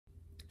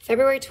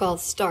February 12th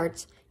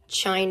starts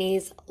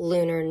Chinese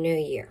Lunar New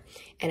Year,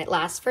 and it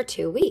lasts for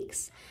 2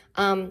 weeks.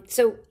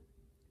 So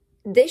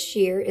this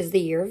year is the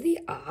year of the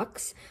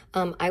ox.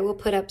 I will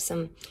put up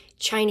some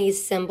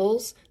Chinese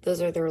symbols.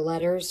 Those are their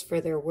letters for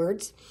their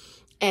words.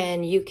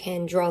 And you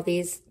can draw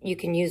these. You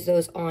can use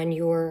those on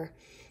your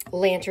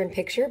lantern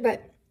picture.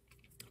 But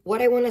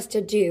what I want us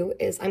to do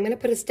is I'm going to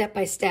put a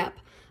step-by-step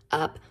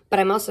up, but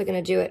I'm also going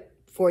to do it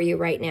for you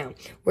right now.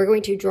 We're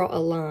going to draw a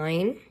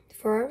line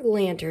for our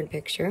lantern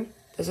picture.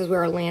 This is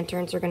where our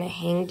lanterns are going to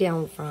hang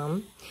down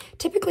from.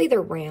 Typically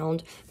they're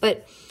round,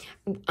 but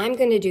I'm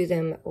going to do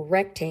them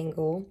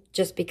rectangle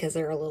just because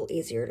they're a little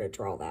easier to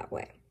draw that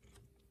way.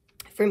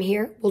 From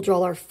here, we'll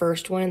draw our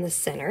first one in the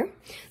center.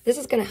 This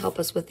is going to help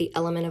us with the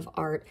element of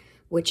art,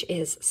 which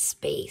is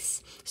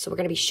space. So we're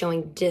going to be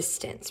showing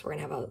distance. We're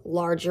going to have a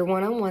larger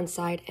one on one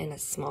side and a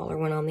smaller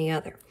one on the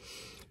other.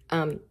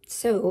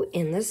 So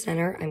in the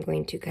center, I'm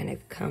going to kind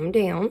of come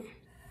down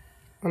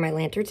where my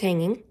lantern's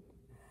hanging,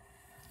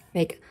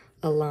 make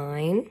a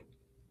line,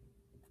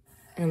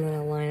 and then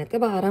a line at the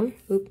bottom.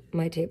 Oop,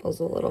 my table's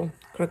a little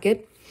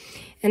crooked.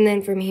 And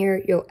then from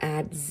here, you'll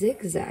add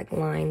zigzag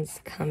lines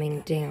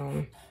coming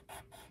down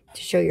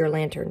to show your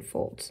lantern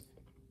folds.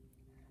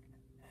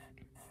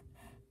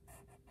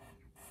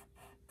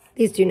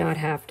 These do not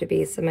have to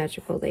be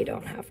symmetrical. They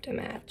don't have to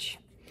match.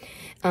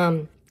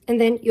 And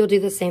then you'll do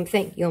the same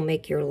thing. You'll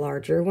make your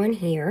larger one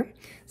here.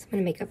 So I'm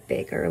going to make a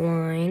bigger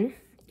line.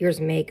 Yours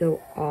may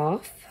go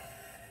off.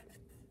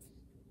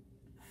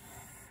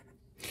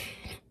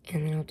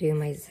 And then I'll do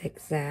my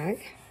zigzag.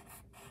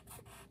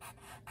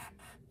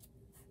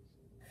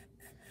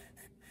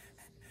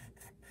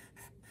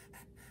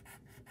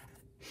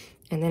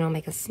 And then I'll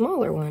make a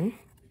smaller one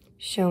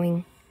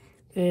showing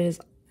that it is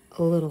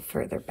a little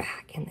further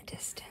back in the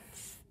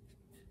distance.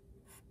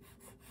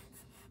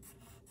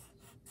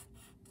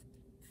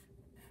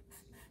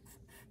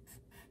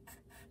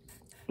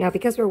 Now,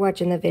 because we're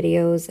watching the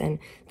videos and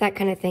that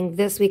kind of thing,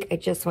 this week I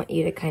just want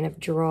you to kind of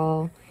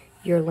draw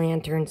your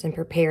lanterns and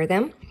prepare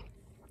them.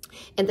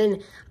 And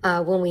then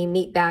when we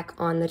meet back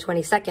on the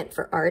 22nd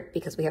for art,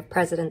 because we have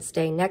President's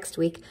Day next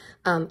week,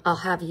 I'll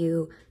have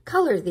you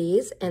color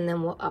these and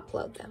then we'll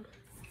upload them.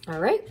 All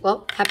right,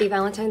 well, happy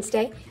Valentine's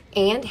Day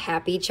and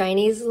happy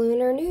Chinese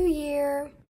Lunar New Year.